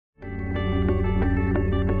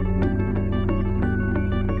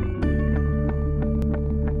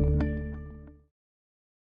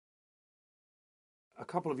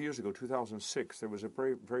couple of years ago, 2006, there was a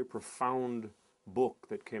very, very profound book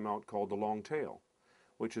that came out called The Long Tail,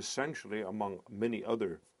 which essentially, among many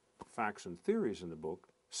other facts and theories in the book,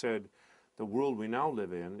 said the world we now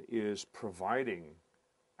live in is providing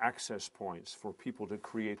access points for people to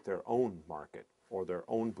create their own market or their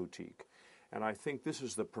own boutique. And I think this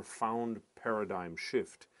is the profound paradigm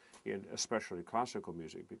shift in especially classical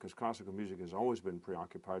music, because classical music has always been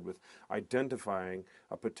preoccupied with identifying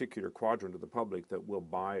a particular quadrant of the public that will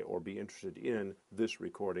buy or be interested in this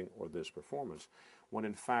recording or this performance. When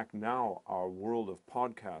in fact now our world of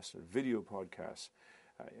podcasts and video podcasts,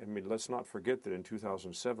 I mean, let's not forget that in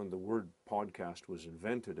 2007 the word podcast was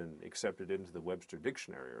invented and accepted into the Webster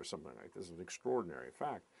Dictionary or something like this. It's an extraordinary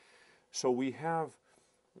fact. So we have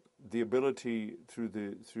the ability through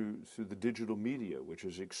the digital media, which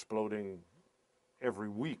is exploding every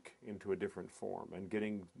week into a different form and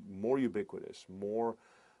getting more ubiquitous, more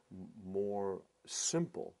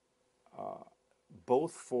simple,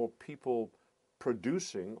 both for people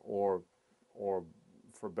producing or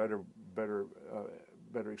for better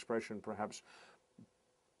expression, perhaps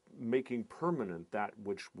making permanent that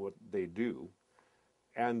what they do,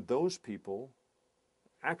 and those people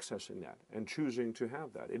accessing that and choosing to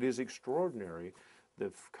have that. It is extraordinary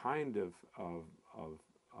the kind of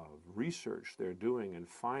research they're doing and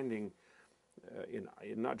finding in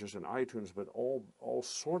not just in iTunes but all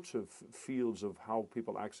sorts of fields of how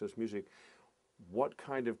people access music, what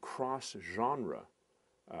kind of cross-genre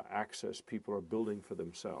access people are building for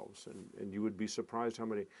themselves. And you would be surprised how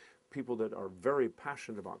many people that are very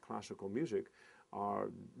passionate about classical music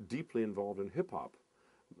are deeply involved in hip-hop.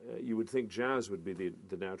 You would think jazz would be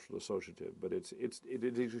the natural associative, but it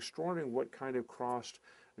is extraordinary what kind of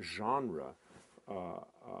cross-genre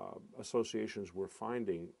associations we're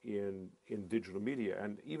finding in digital media.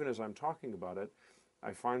 And even as I'm talking about it,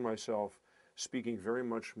 I find myself speaking very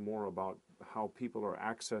much more about how people are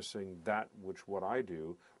accessing what I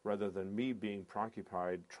do, rather than me being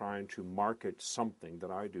preoccupied trying to market something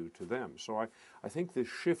that I do to them. So I think this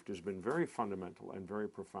shift has been very fundamental and very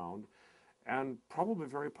profound, and probably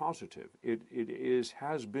very positive. It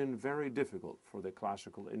has been very difficult for the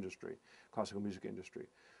classical music industry.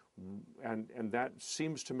 And that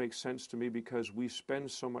seems to make sense to me, because we spend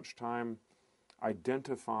so much time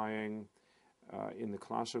identifying, in the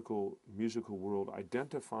classical musical world,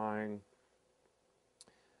 identifying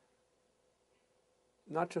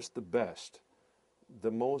not just the best, the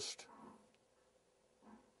most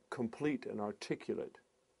complete and articulate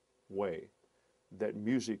way that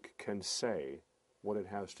music can say what it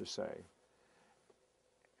has to say.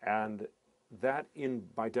 And that,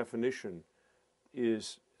 by definition,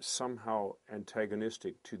 is somehow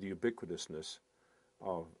antagonistic to the ubiquitousness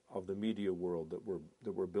of the media world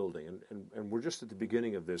that we're building. And we're just at the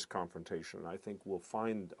beginning of this confrontation. I think we'll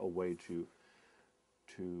find a way to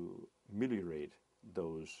ameliorate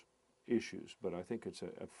those issues. But I think it's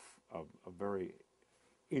a very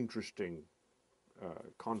interesting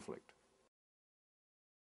conflict.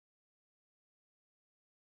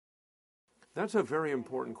 That's a very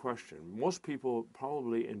important question. Most people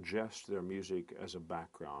probably ingest their music as a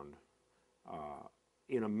background.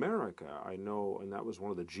 In America, I know, and that was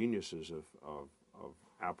one of the geniuses of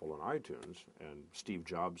Apple and iTunes, and Steve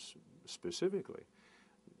Jobs specifically,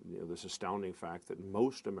 this astounding fact that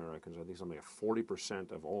most Americans, I think something like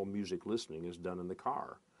 40% of all music listening is done in the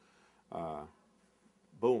car.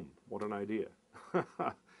 Boom, what an idea.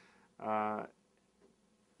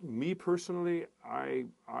 Me personally, I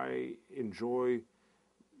enjoy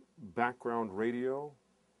background radio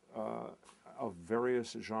of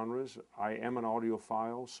various genres. I am an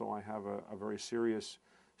audiophile, so I have a very serious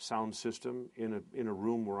sound system in a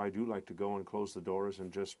room where I do like to go and close the doors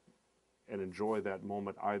and enjoy that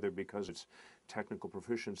moment, either because it's technical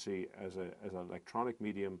proficiency as an electronic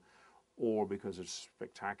medium, or because it's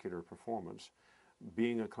spectacular performance.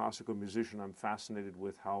 Being a classical musician, I'm fascinated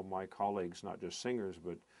with how my colleagues, not just singers,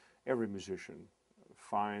 but every musician,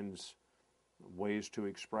 finds ways to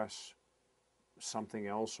express something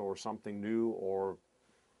else or something new or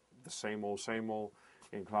the same old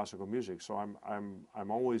in classical music. So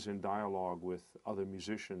I'm always in dialogue with other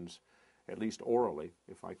musicians, at least orally,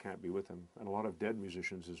 if I can't be with them, and a lot of dead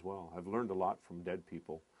musicians as well. I've learned a lot from dead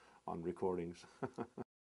people on recordings.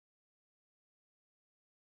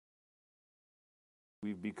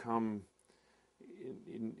 We've become,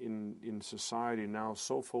 in society now,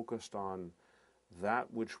 so focused on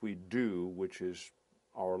that which we do, which is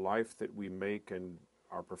our life that we make and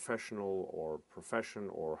our professional or profession,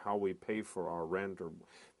 or how we pay for our rent, or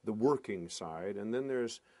the working side, and then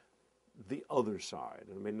there's the other side.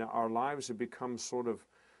 I mean, our lives have become sort of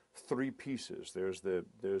three pieces. There's the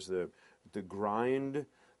grind,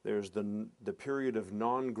 there's the period of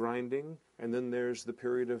non-grinding, and then there's the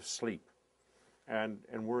period of sleep. And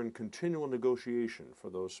we're in continual negotiation for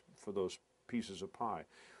those pieces of pie.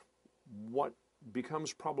 What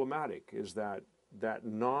becomes problematic is that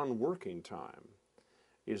non-working time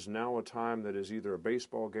is now a time that is either a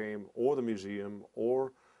baseball game or the museum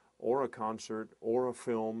or a concert or a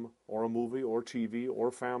film or a movie or TV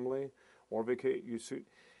or family or vacation.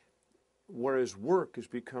 Whereas work has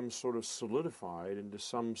become sort of solidified into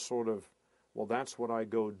some sort of, well, that's what I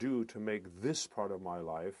go do to make this part of my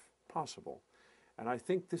life possible. And I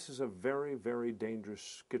think this is a very, very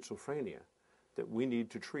dangerous schizophrenia that we need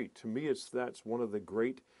to treat. To me, this is one of the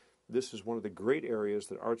great areas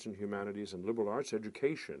that arts and humanities and liberal arts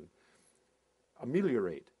education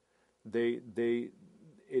ameliorate. It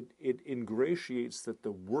ingratiates that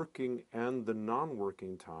the working and the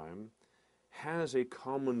non-working time has a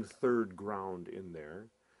common third ground in there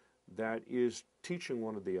that is teaching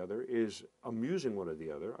one of the other, is amusing one of the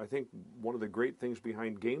other. I think one of the great things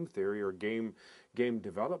behind game theory or game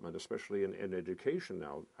development, especially in education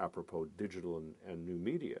now, apropos digital and new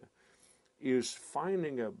media, is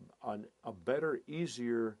finding a better,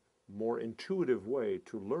 easier, more intuitive way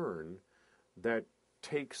to learn that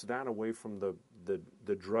takes that away from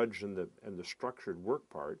the drudge and the structured work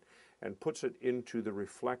part and puts it into the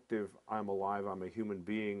reflective, I'm alive, I'm a human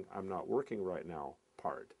being, I'm not working right now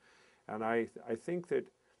part. And I think that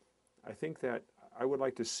I would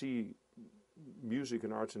like to see music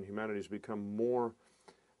and arts and humanities become more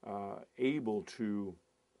able to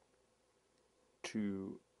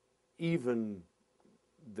even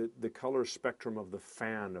the color spectrum of the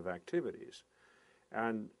fan of activities.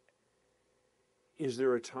 And is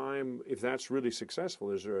there a time, if that's really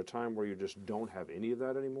successful, is there a time where you just don't have any of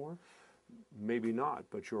that anymore? Maybe not,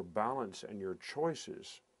 but your balance and your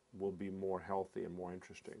choices will be more healthy and more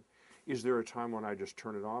interesting. Is there a time when I just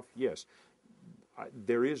turn it off? Yes.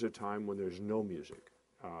 There is a time when there's no music,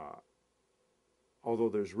 although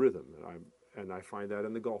there's rhythm, and I find that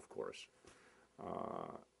in the golf course.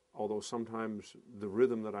 Although sometimes the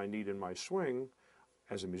rhythm that I need in my swing,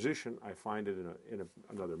 as a musician, I find it in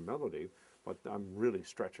another melody, but I'm really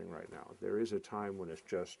stretching right now. There is a time when it's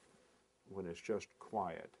just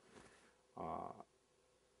quiet.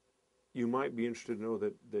 You might be interested to know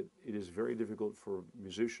that it is very difficult for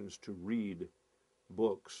musicians to read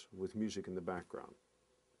books with music in the background.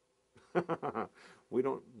 We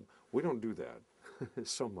don't do that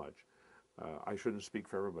so much. I shouldn't speak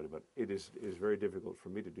for everybody, but it is very difficult for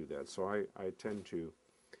me to do that. So I tend to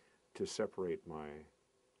separate my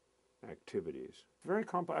activities. Very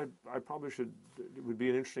complex. I probably should. It would be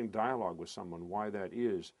an interesting dialogue with someone why that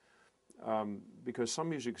is, because some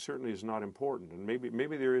music certainly is not important, and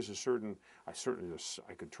maybe there is a certain.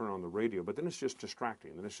 I could turn on the radio, but then it's just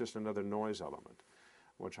distracting, and it's just another noise element,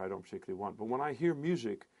 which I don't particularly want. But when I hear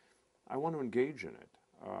music, I want to engage in it.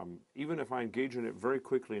 Even if I engage in it very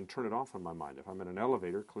quickly and turn it off in my mind. If I'm in an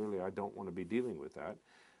elevator, clearly I don't want to be dealing with that.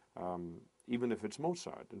 Even if it's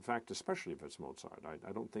Mozart. In fact, especially if it's Mozart.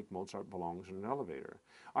 I don't think Mozart belongs in an elevator.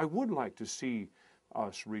 I would like to see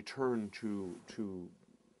us return to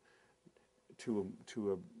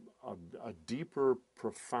a deeper,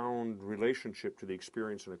 profound relationship to the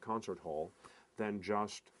experience in a concert hall than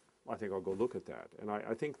just, I think I'll go look at that. And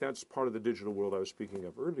I think that's part of the digital world I was speaking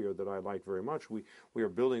of earlier that I like very much. We are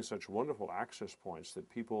building such wonderful access points that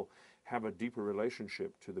people have a deeper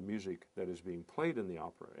relationship to the music that is being played in the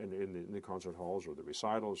opera, in the concert halls or the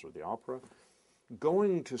recitals or the opera.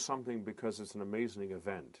 Going to something because it's an amazing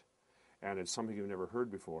event and it's something you've never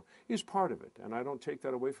heard before is part of it. And I don't take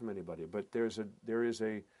that away from anybody. But there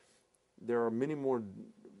are many more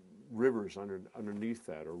rivers underneath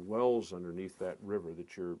that, or wells underneath that river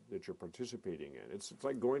that you're participating in. It's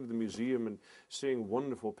like going to the museum and seeing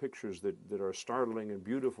wonderful pictures that are startling and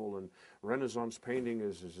beautiful, and Renaissance painting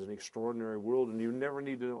is an extraordinary world, and you never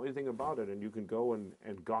need to know anything about it, and you can go and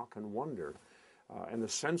gawk and wonder. And the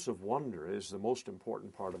sense of wonder is the most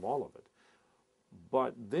important part of all of it.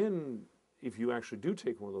 But then if you actually do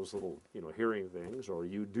take one of those little hearing things, or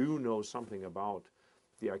you do know something about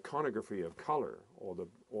the iconography of color, or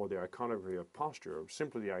the iconography of posture, or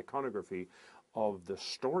simply the iconography of the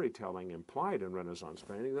storytelling implied in Renaissance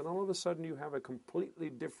painting, then all of a sudden you have a completely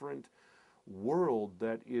different world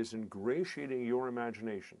that is ingratiating your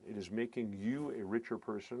imagination. It is making you a richer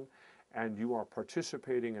person, and you are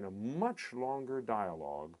participating in a much longer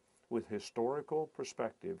dialogue with historical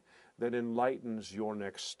perspective that enlightens your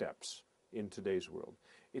next steps in today's world.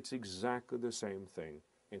 It's exactly the same thing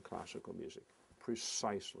in classical music.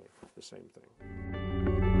 Precisely the same thing.